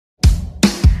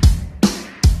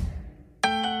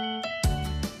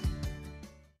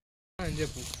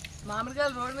చెప్పు.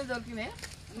 మామిడికాయలు రోడ్ మీద దొరికినాయి,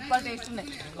 సూపర్ టేస్ట్ ఉన్నాయి.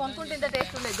 కొనుక్కుంటే ఇంత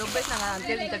టేస్ట్ ఉన్నాయి, దొబ్బేసినా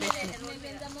అంతే ఇంత టేస్ట్ ఉన్నాయి.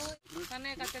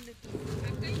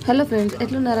 హలో ఫ్రెండ్స్,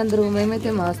 ఎట్లున్నారు అందరూ? మేమైతే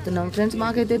మాస్తున్నాం ఫ్రెండ్స్.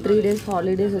 మాకైతే 3 days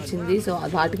హాలిడేస్ వచ్చింది. సో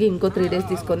వాటికి ఇంకో 3 days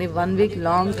తీసుకొని 1 week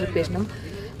లాంగ్ ట్రిప్ వేసినాం.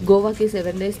 గోవాకి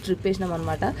 7 days ట్రిప్ వేసినాం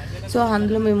అనమాట. సో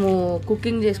అందులో మేము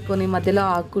కుకింగ్ చేసుకొని మధ్యలో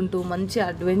ఆడుకుంటూ మంచి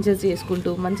అడ్వెంచర్స్ చేసుకుంటూ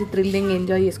మంచి థ్రిల్లింగ్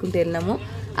ఎంజాయ్ చేసుకుంటూ వెళ్ళినాము.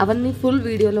 అవన్నీ ఫుల్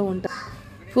వీడియోలో ఉంటాయి.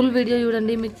 ఫుల్ వీడియో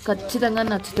చూడండి, మీకు ఖచ్చితంగా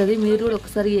నచ్చుతుంది. మీరు కూడా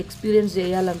ఒకసారి ఎక్స్పీరియన్స్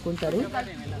చేయాలనుకుంటారు.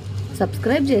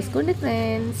 సబ్స్క్రైబ్ చేసుకోండి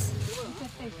ఫ్రెండ్స్.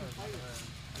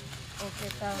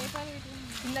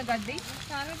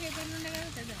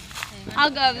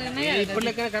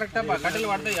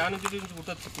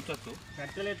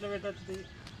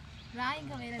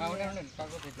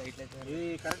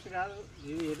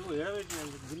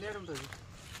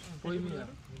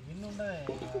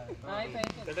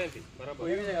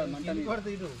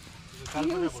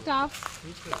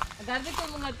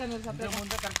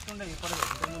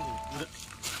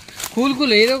 కూల్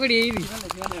కూల్ ఏదో ఒకటి ఏది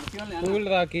కూల్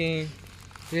రాకి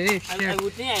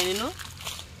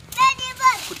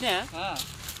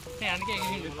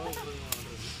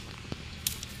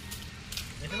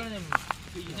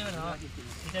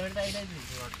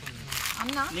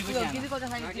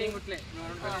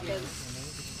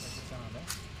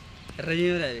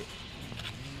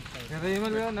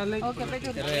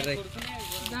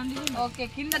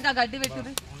కింద గడ్డి పెట్టు.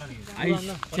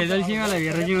 చెదల్సీమలు అవి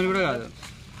ఎర్రజీమలు కూడా కాదు.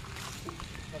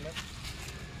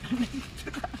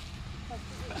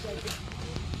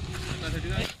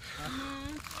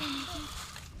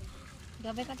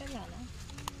 గబ్బే కట్టాలి కదా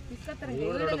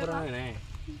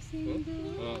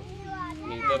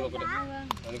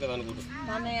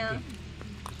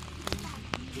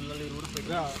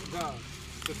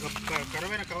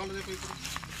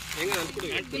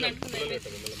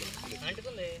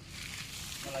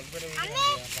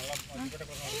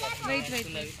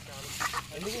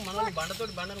ఎందుకు మనం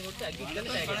బండతోటి బండను కొట్టి అగ్గి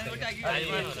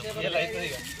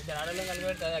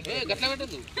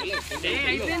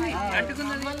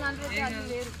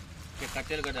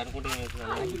కట్టెలు కట్టి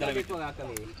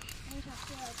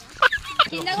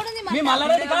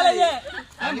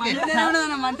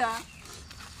అనుకుంటున్నామంట.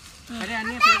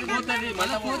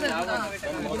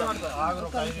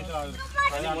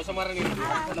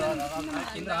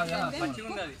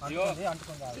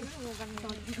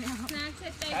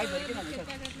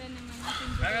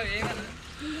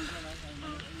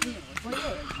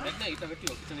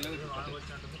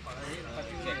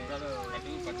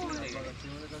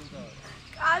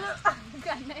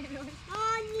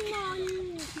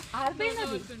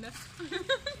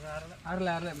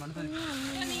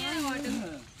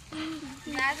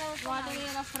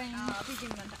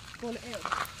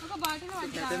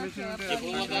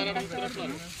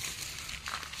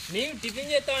 నీవు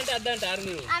టిఫిన్ చేస్తావంటే అద్దంటారు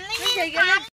మీరు.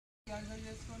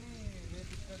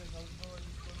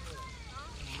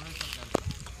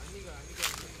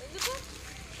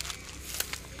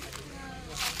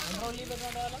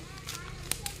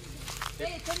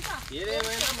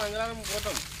 ఏదేమైనా మంగళవారం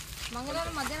పోతాం.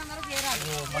 మంగళవారం మధ్యాహ్నం వరకు చేరాలి.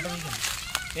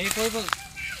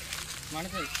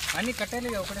 మనసు అన్ని కట్టాలి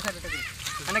ఒకటేసారి కట్టదు.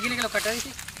 అన్న గిన్నెలు ఒక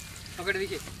కట్టేసి ఒకటి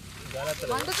తీసి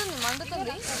మండుతుంది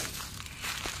మండుతుంది.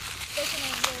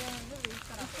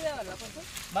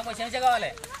 మాకు చెంచా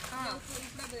కావాలి.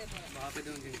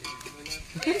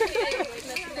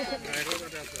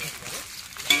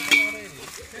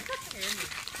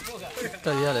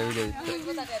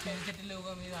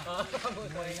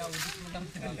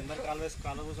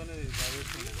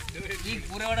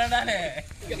 కూర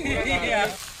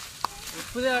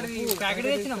ప్యాకెట్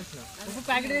తెచ్చినాం, ఉప్పు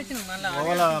ప్యాకెట్ తెచ్చినాం.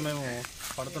 మేము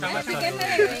పడుతున్నాం,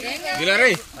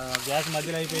 గ్యాస్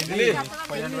మధ్యలో అయిపోయింది,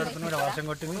 పొయ్యి పెడుతున్నా, వర్షం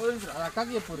కొట్టింది.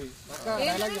 అక్కకి చెప్పు,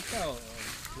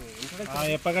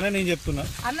 చెప్పగానే నేను చెప్తున్నా.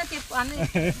 అన్న చెప్పు.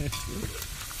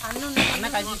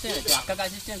 అన్నకు అసిస్టెంట్, అక్కకి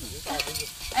అసిస్టెంట్.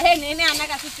 నేనే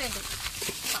అన్నకు అసిస్టెంట్.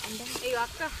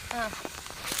 అక్క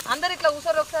అందరు ఇట్లా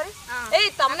కూర్చోరు ఒకసారి.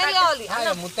 తమ్ముడు కావాలి.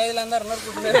 ముత్తైదులు అందరు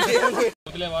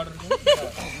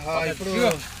ఇప్పుడు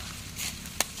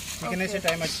చికెన్ వేసే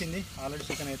టైం వచ్చింది. ఆల్రెడీ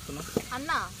చికెన్ వేస్తున్నాం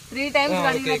అన్న 3 times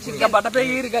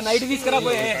నైట్ తీసుకురా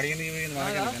అడిగింది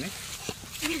కానీ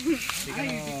చికెన్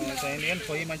అయింది కానీ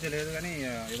పొయ్యి మంచిగా లేదు కానీ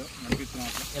ఏదో నడిపిస్తున్నాం.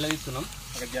 అట్లా ఎలా తీసుకున్నాం?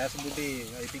 అక్కడ గ్యాస్ బుట్టి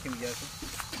అయిపోయింది. గ్యాస్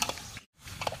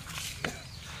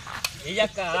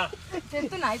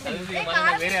చెప్తున్నా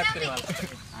వేరే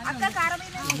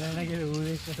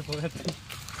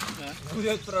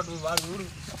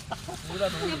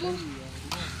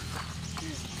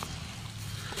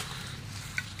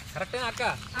కరెక్టే అక్క.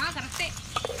 కరెక్టే.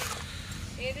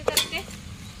 ఏది కరెక్టే?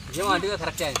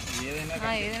 కరెక్ట్ ఏదైనా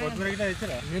కొత్తిమీర గిట్ల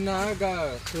తెచ్చారా? నిన్న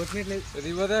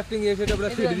రివర్ రాఫ్టింగ్ చేసేటప్పుడు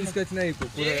ఫీడ్ తీసుకొచ్చిన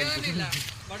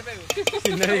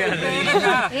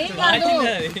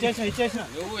ఇచ్చేసిన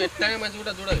నువ్వు ఎట్లాగే మంచి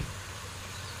కూడా చూడాలి.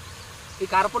 ఈ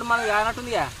కారపొడి మనకు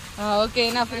కానట్టుందిగా. ఓకే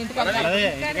నా ఫ్రెండ్ అదే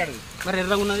ఇంటికాడది. మరి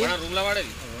ఎర్రగా ఉన్నది రూమ్ లో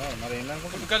వాడేది. మరి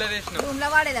ఏంటనుకుంటున్నా రూమ్ లో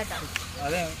వాడేదట.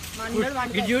 అదే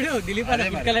చూడు దిలీప్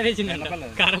కలర్ వేసింది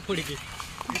కారపొడికి.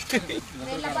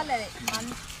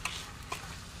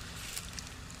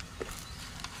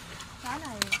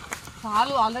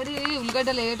 చాలు ఆల్రెడీ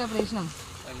ఉల్లిగడ్డలు వేయేటప్పుడు వేసినాం.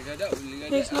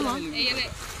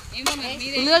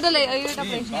 ఉల్లిగడ్డలు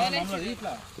వేయేటప్పుడు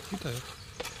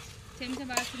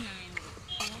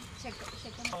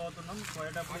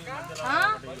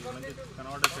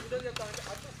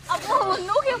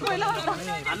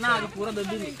అన్న అది కూర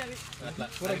దొబ్బింది.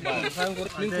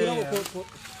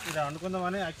 ఇది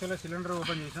అనుకుందామని యాక్చువల్గా సిలిండర్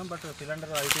ఓపెన్ చేసినాం. బట్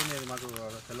సిలిండర్ అయిపోయింది, అది మాకు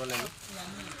తెలియలేదు.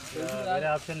 వేరే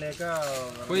ఆప్షన్ లేక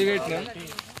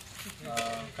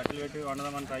కట్టెలు పెట్టి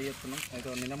వండదామని ట్రై చేస్తున్నాం. అయితే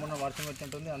నిన్న మొన్న వర్షం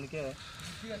వచ్చినట్టుంది, అందుకే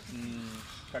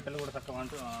కట్టెలు కూడా చక్కగా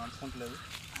అంటుకుంటలేదు.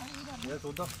 ఇదే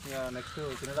చూద్దాం. ఇక నెక్స్ట్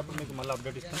తినేటప్పుడు మీకు మళ్ళీ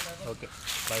అప్డేట్ ఇస్తాం. Okay,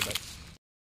 bye bye.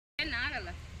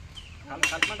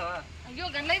 అయ్యో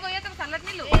గండ్లై పోయేత చల్లటి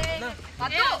నీళ్ళు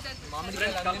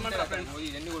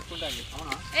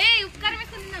ఉప్కారం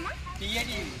వేసుకుందామా?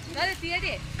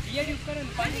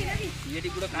 తీయటి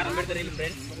కూడా కారం పెడతారు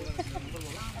ఫ్రెండ్స్.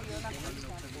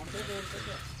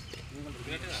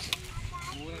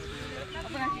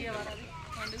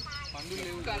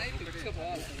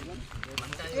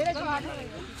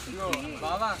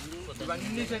 బాబా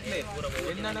ఇవన్నీ చెట్లే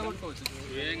ఎన్నైనా కొట్టుకోవచ్చు.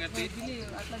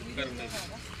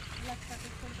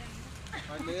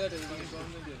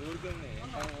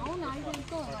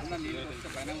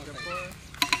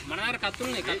 మన దగ్గర కత్తులు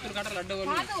ఉన్నాయి, కత్తులు కట్టలు అడ్డు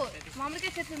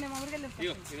మామిడికాయ చెట్లు ఉన్నాయి. మామిడికాయలు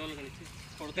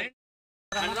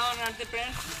అంటే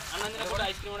ఫ్రెండ్స్ అన్నందులో కూడా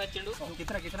ఐస్ క్రీమ్ కూడా వచ్చిండు.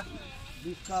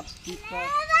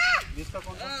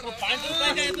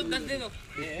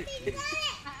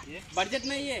 बजट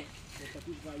नहीं है,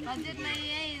 बजट नहीं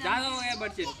है ज्यादा हो गया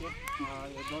बजट.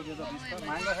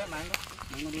 మ్యాంగో है మ్యాంగో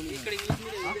ఇక్కడ English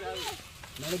medium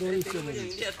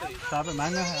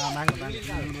mango mango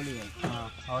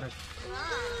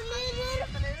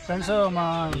friends మా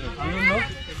అంగంలో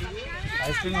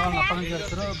ఐస్ క్రీమ్ వాళ్ళని అప్పటి నుంచి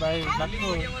చేస్తారు. బై లక్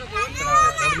ఇక్కడ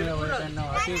రోడ్డు మీద పోయిన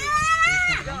వాటి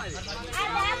తీసుకుంటున్నాం.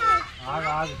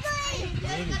 ఆగు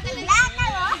ఏది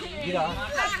ఇదా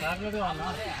చాక్లెట్ కావాలా?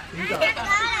 ఇంకా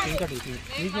ఇంకటి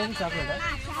ఇంకేది చాక్లెట్,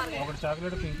 ఒకటి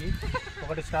చాక్లెట్ పింకి,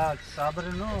 ఒకటి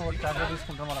స్ట్రాబెర్రీను ఒకటి చాక్లెట్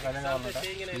తీసుకుంటాం. వాళ్ళకి అదే కావాలన్నమాట.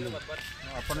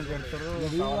 అప్పటి నుంచి వెళ్తారు.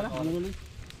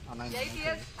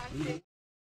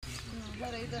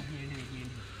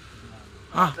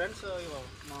 ఫ్రెండ్స్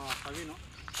మా కవిను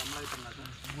తమ్ముడైతున్నాడు.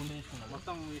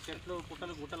 మొత్తం ఈ చెట్లు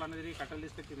పుట్టలు గుట్టలు అనేది కట్టలు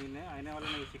తీసుకొచ్చి తిన్నే అయిన వల్ల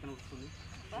చికెన్ వస్తుంది.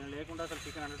 నేను లేకుండా అసలు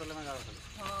చికెన్ అనేటోళ్ళమే కాదు అసలు.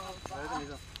 అదైతే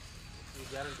నిజం, ఈ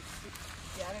గ్యారంటీ.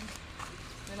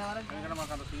 ఎందుకంటే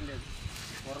మాకు అంత సీన్ లేదు.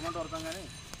 గవర్నమెంట్ వస్తాం కానీ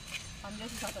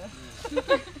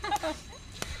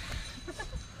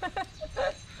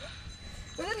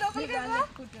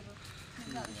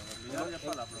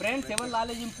ఫ్రెండ్స్ ఎవరు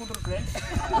లాలే చింపుకుంటారు ఫ్రెండ్స్.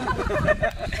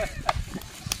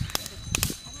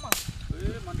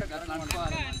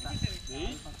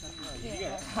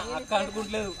 అక్క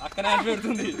అంటుకుంటలేదు, అక్కనే అంటు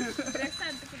పెడుతుంది.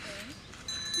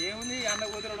 ఏముంది అన్న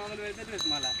పోతే 200 పెడితే డ్రెస్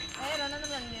మళ్ళా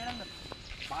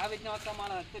బాగా పెట్టిన వస్తా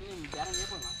మళ్ళీ వస్తే మేము బేరం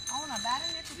చేయకుండా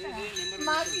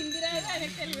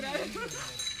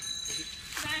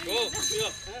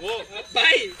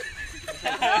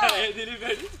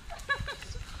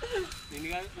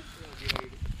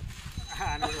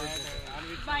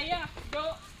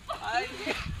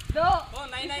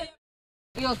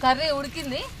ఇగో కర్రీ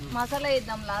ఉడికింది. మసాలా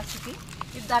వేద్దాం లాస్ట్కి.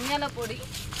 ఇది ధనియాల పొడి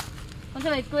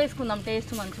కొంచెం ఎక్కువ వేసుకుందాం,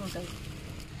 టేస్ట్ మంచిగా ఉంటుంది.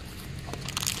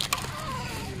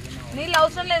 నీళ్ళు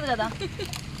అవసరం లేదు కదా?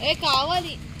 ఏ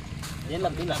కావాలి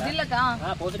నీళ్ళకా?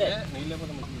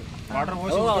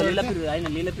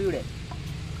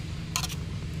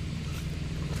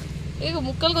 ఇక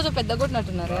ముక్కలు కొంచెం పెద్ద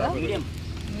కొట్టినట్టున్నారు కదా?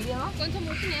 కొంచెం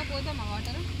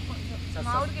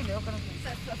మామిడికి ఒక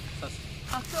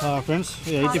ఫ్రెండ్స్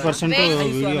 80%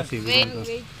 వీడియోస్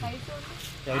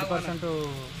 80%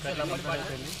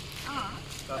 అయిపోయింది.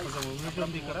 కొంచెం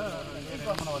ఇక్కడ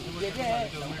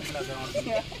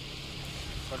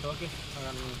బట్ ఓకే,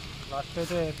 లాస్ట్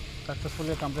అయితే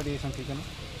సక్సెస్ఫుల్గా కంప్లీట్ చేసాం చికెన్.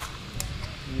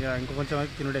 ఇక ఇంకో కొంచెం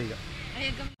తినుడే ఇక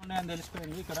ఉన్నాయని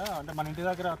తెలిసిపోయింది. ఇక్కడ అంటే మన ఇంటి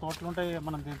దగ్గర తోటలు ఉంటాయి,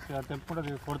 మనం తెంపుకుంటే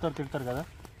కొడతారు, తిడతారు కదా.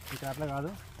 ఇంకా అట్లా కాదు,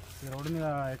 ఈ రోడ్డు మీద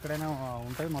ఎక్కడైనా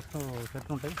ఉంటాయి, మొత్తం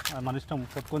చెట్లు ఉంటాయి. మన ఇష్టం,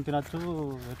 కొట్టుకొని తినచ్చు,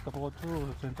 ఎత్తుకపోవచ్చు,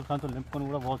 సంతులు నింపుకొని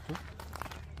కూడా పోవచ్చు.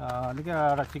 అందుకే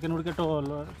చికెన్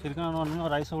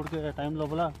రైస్ ఉడికే టైం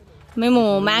లోపల మేము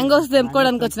మ్యాంగోస్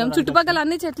తెంపుకోవడానికి వచ్చినాం. చుట్టుపక్కల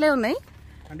అన్ని చెట్లే ఉన్నాయి.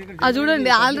 అది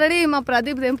చూడండి ఆల్రెడీ మా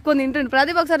ప్రదీప్ తెంపుకొని తింటుండు.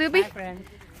 ప్రదీప్ ఒకసారి చూపి.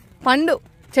 పండు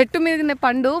చెట్టు మీద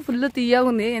పండు ఫుల్ తీయగా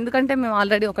ఉంది. ఎందుకంటే మేము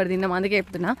ఆల్రెడీ ఒకటి తిన్నాం, అందుకే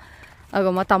చెప్తున్నా. అగో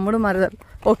మా తమ్ముడు మరదలు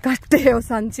ఒకటే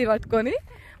సంచి పట్టుకొని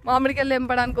మామిడికాయలు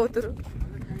తెంపడానికి పోతురు.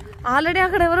 ఆల్రెడీ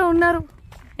అక్కడ ఎవరో ఉన్నారు.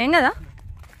 ఏం కదా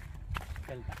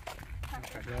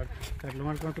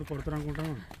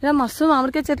ఇలా మస్తు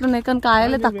మామిడికాయ చెట్లు ఉన్నాయి, కానీ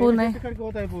కాయలే తక్కువ ఉన్నాయి.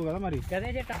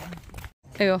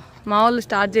 అయ్యో మా వాళ్ళు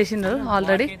స్టార్ట్ చేసిండ్రు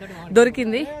ఆల్రెడీ.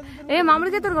 దొరికింది. ఏ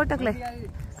మామిడికాయ తోడు కొట్టకలే.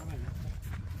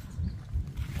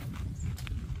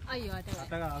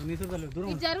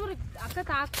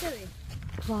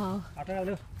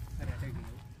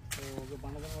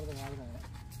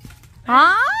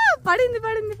 పడింది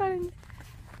పడింది పడింది.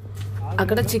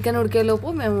 అక్కడ చికెన్ ఉడికేలోపు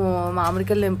మేము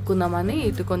మామిడికాయలు తెంపుకుందామని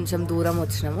ఇటు కొంచెం దూరం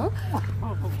వచ్చినాము.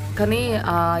 కానీ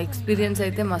ఆ ఎక్స్పీరియన్స్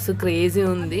అయితే మస్తు క్రేజీ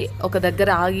ఉంది. ఒక దగ్గర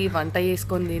ఆగి వంట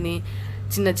చేసుకొని తిని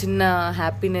చిన్న చిన్న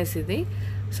హ్యాపీనెస్ ఇది.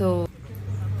 సో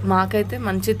మాకైతే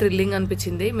మంచి థ్రిల్లింగ్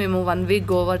అనిపించింది. మేము 1 వీక్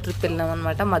గోవా ట్రిప్ వెళ్ళినాం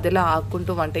అనమాట. మధ్యలో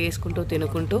ఆగుకుంటూ వంట చేసుకుంటూ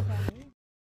తినుకుంటూ.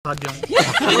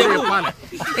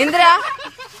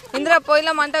 ఇంద్రా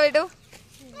పోయిలా మంట పెట్టు.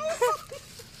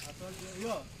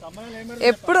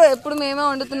 ఎప్పుడు మేమే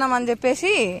వండుతున్నాం అని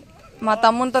చెప్పేసి మా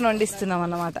తమ్మునితో వండిస్తున్నాం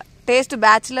అన్నమాట. టేస్ట్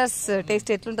బ్యాచిలర్స్ టేస్ట్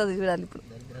ఎట్లుంటుంది చూడాలి ఇప్పుడు.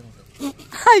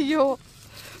 అయ్యో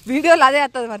వీడియోలో అదే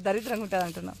వస్తుంది, మరి దరిద్రంగా ఉంటుంది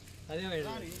అంటున్నాం.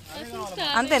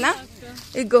 అంతేనా?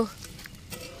 ఇగో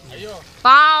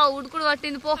ఉడుకుడు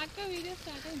పట్టింది. పో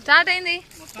స్టార్ట్ అయింది.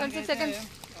 20 seconds.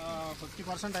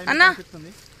 అన్నా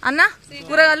అన్నా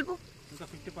కూర కలుపు.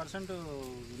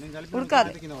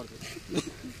 ఉడకాలి.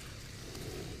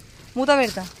 మూత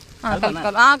పెడతా.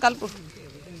 కలుపు.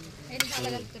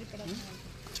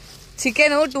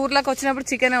 చికెన్ టూర్లోకి వచ్చినప్పుడు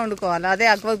చికెనే వండుకోవాలి. అదే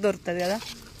అక్వకు దొరుకుతుంది కదా.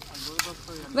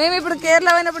 మేము ఇప్పుడు కేరళ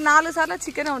పోయినప్పుడు 4 సార్లు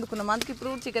చికెనే వండుకున్నాం. అందుకే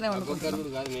ఇప్పుడు చికెనే వండుకుంటున్నాం.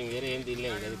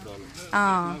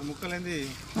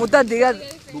 ముద్ద దిగదు.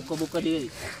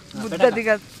 ముద్ద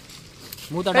దిగదు.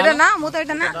 పెట్టనా? మూత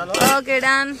పెట్టనా? Okay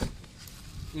done.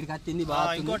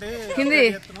 కింది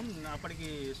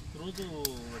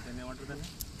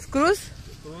స్క్రూస్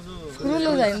స్క్రూ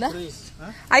లూజ్ అయిందా?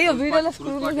 అయ్యో వీడియోలో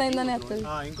స్క్రూ లూజ్ అయిందని వస్తుంది.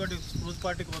 ఇంకోటి స్క్రూస్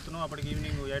పార్టీకి పోతున్నాం. అప్పటికి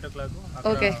ఈవినింగ్ 8 o'clock.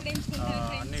 ఓకే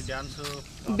అన్ని dance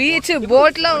beach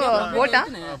బోటా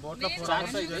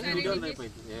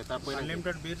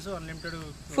unlimited bears, unlimited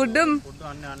food.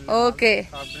 Okay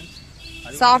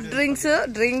soft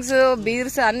drinks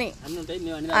bears అన్ని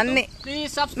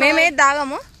మేమేది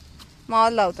తాగము, మా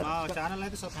వాళ్ళు తాగుతాం.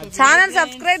 ఛానల్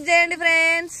సబ్స్క్రైబ్ చేయండి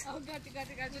ఫ్రెండ్స్.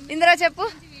 ఇందులో చెప్పు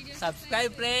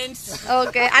సబ్స్క్రైబ్ ఫ్రెండ్స్.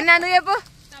 ఓకే అన్న నువ్వు చెప్పు.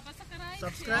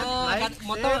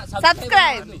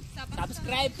 Subscribe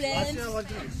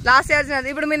last year.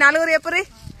 ఇప్పుడు మీ నలుగురు చెప్పుర్రి.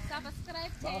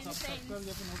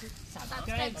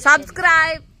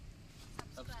 సబ్స్క్రైబ్.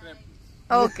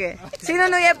 ఓకే సీను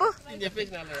నువ్వు చెప్పు.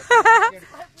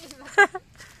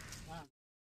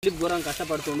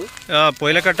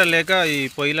 పొయ్యిల కట్టలు లేక ఈ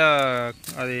పొయ్యిల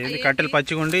అది ఏంటి కట్టెలు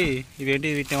పచ్చిగుండి ఇవేంటి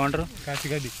వీటిని ఏమంటారు?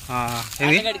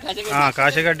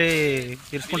 కాశగడ్డి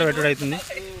ఇరుచుకుంటూ పెట్టుడు అవుతుంది.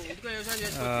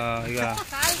 ఇక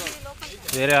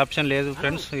వేరే ఆప్షన్ లేదు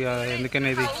ఫ్రెండ్స్. ఇక ఎందుకని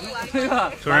ఇది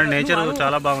చూడండి, నేచర్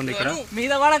చాలా బాగుంది ఇక్కడ.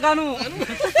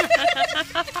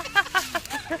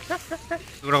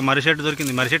 ఇక్కడ ఒక మర్రి చెట్టు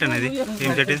దొరికింది. మర్రి చెట్టు అనేది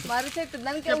ఏం చెట్టు ఇది? మర్రి చెట్టు.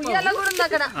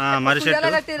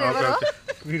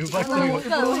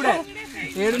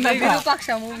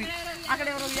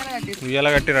 ఉయ్యాల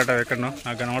కట్టిరట ఎక్కడనో,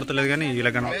 నాకు కనబడతలేదు కానీ ఇలా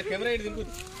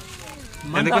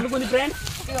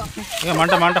ఇక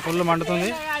మంట ఫుల్ మండుతుంది.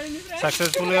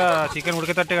 సక్సెస్ఫుల్ గా చికెన్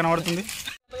ఉడికేటట్టే కనబడుతుంది.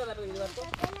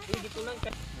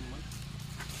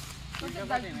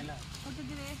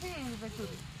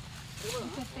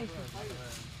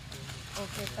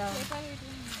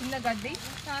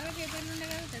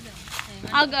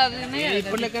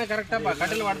 ఇప్పుడు లెక్క కరెక్ట్.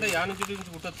 కట్టెలు పడతాయి. ఆ నుంచి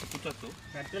కూర్చోచ్చు.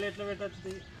 కట్టెలు ఎట్లా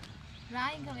పెట్టచ్చు?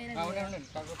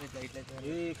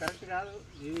 ఇది కరెక్ట్ కాదు.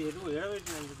 ఇది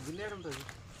ఏడబెట్టిన గిన్నె ఉంటుంది.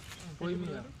 పొయ్యి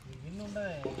మీద గిన్నె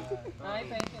ఉండదు.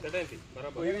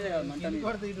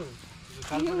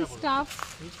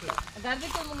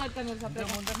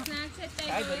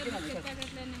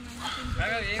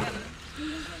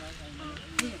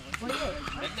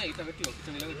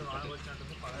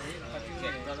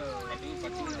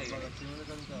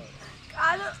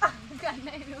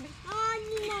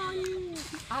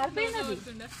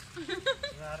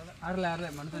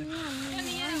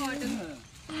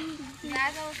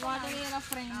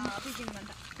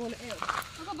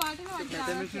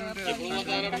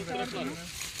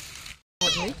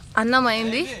 అన్నం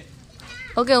అయింది.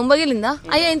 ఓకే ఉంబగిలిందా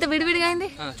అయ్యా ఇంత విడివిడిగా అయింది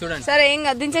చూడండి. సరే ఏం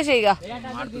దించేసే ఇక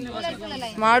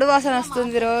మాడు వాసన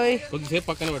వస్తుంది రోయ్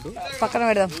పక్కన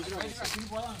పెడదాం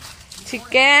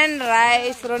చికెన్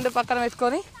రైస్ 2 పక్కన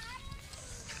పెట్టుకొని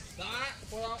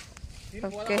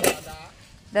ఓకే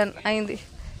డన్ అయింది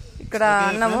ఇక్కడ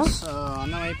అన్నం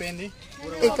అయిపోయింది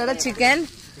ఇక్కడ చికెన్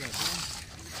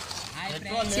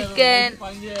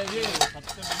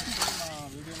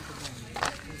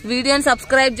వీడియోని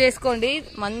సబ్స్క్రైబ్ చేసుకోండి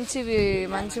మంచి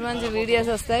వీడియోస్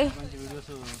వస్తాయి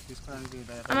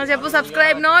అన్న చెప్పు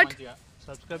సబ్స్క్రైబ్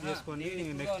చేసుకొని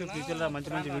నెక్స్ట్ ఫ్యూచర్లో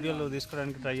మంచి వీడియోలు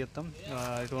తీసుకోవడానికి ట్రై చేస్తాం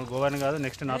ఇటువంటి గోవాని కాదు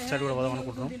నెక్స్ట్ నార్త్ సైడ్ కూడా పోదాం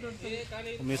అనుకుంటున్నాం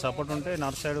మీ సపోర్ట్ ఉంటే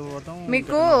నార్త్ సైడ్ పోతాం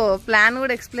మీకు ప్లాన్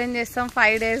కూడా ఎక్స్ప్లెయిన్ చేస్తాం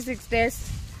 5 days 6 days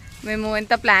మేము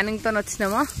ఎంత ప్లానింగ్ తో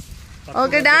వచ్చినామో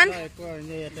okay done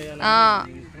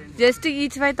just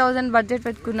each 5,000 budget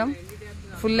పెట్టుకున్నాం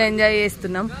ఫుల్ ఎంజాయ్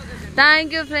చేస్తున్నాం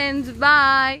థ్యాంక్ యూ ఫ్రెండ్స్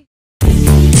బాయ్